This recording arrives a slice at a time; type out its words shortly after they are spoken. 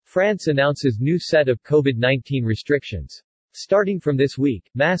France announces new set of COVID-19 restrictions. Starting from this week,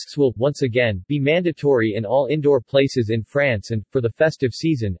 masks will, once again, be mandatory in all indoor places in France and, for the festive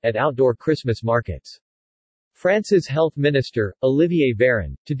season, at outdoor Christmas markets. France's health minister, Olivier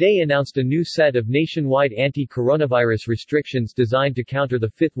Véran, today announced a new set of nationwide anti-coronavirus restrictions designed to counter the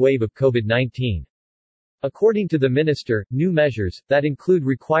fifth wave of COVID-19. According to the minister, new measures, that include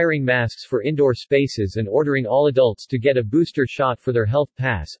requiring masks for indoor spaces and ordering all adults to get a booster shot for their health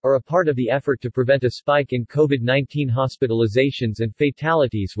pass, are a part of the effort to prevent a spike in COVID-19 hospitalizations and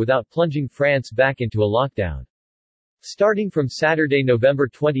fatalities without plunging France back into a lockdown. Starting from Saturday, November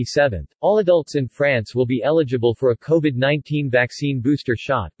 27, all adults in France will be eligible for a COVID-19 vaccine booster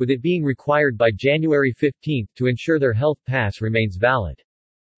shot, with it being required by January 15 to ensure their health pass remains valid.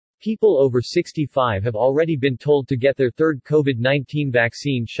 People over 65 have already been told to get their third COVID-19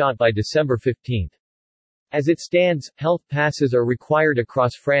 vaccine shot by December 15. As it stands, health passes are required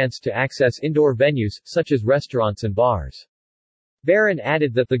across France to access indoor venues, such as restaurants and bars. Véran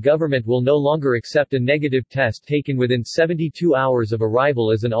added that the government will no longer accept a negative test taken within 72 hours of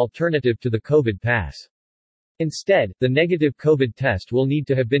arrival as an alternative to the COVID pass. Instead, the negative COVID test will need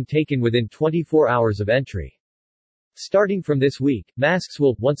to have been taken within 24 hours of entry. Starting from this week, masks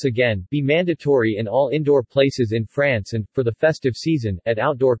will, once again, be mandatory in all indoor places in France and, for the festive season, at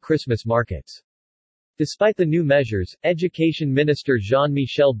outdoor Christmas markets. Despite the new measures, Education Minister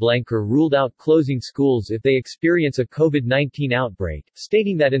Jean-Michel Blanquer ruled out closing schools if they experience a COVID-19 outbreak,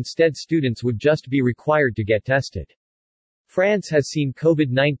 stating that instead students would just be required to get tested. France has seen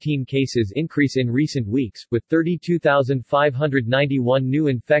COVID-19 cases increase in recent weeks, with 32,591 new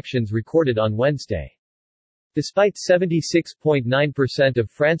infections recorded on Wednesday. Despite 76.9%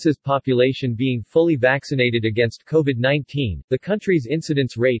 of France's population being fully vaccinated against COVID-19, the country's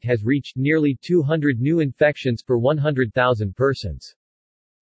incidence rate has reached nearly 200 new infections per 100,000 persons.